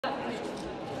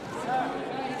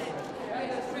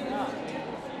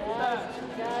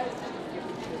Guys,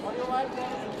 what do you like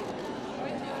then?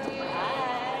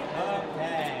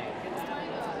 Okay.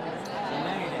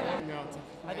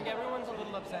 I think everyone's a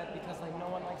little upset because like no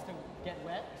one likes to get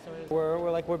wet. So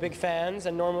we're big fans,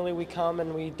 and normally we come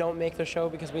and we don't make the show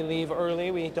because we leave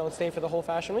early. We don't stay for the whole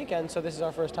fashion weekend. So this is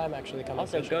our first time actually coming.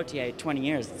 Also, Gaultier, 20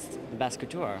 years, it's the best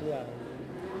couture. Yeah.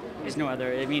 There's no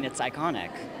other. I mean, it's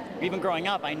iconic. Even growing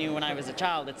up, I knew when I was a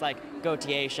child, it's like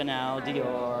Gaultier, Chanel,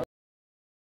 Dior.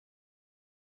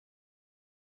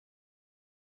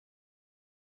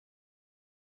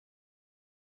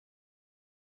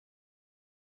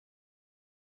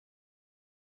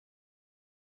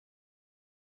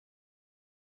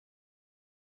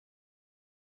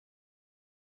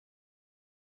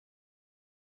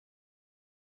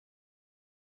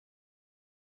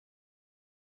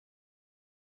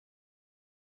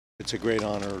 It's a great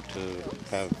honor to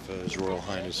have His Royal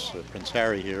Highness Prince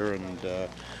Harry here, and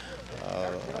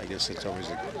I guess it's always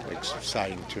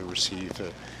exciting to receive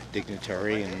a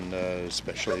dignitary, and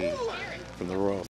especially from the royal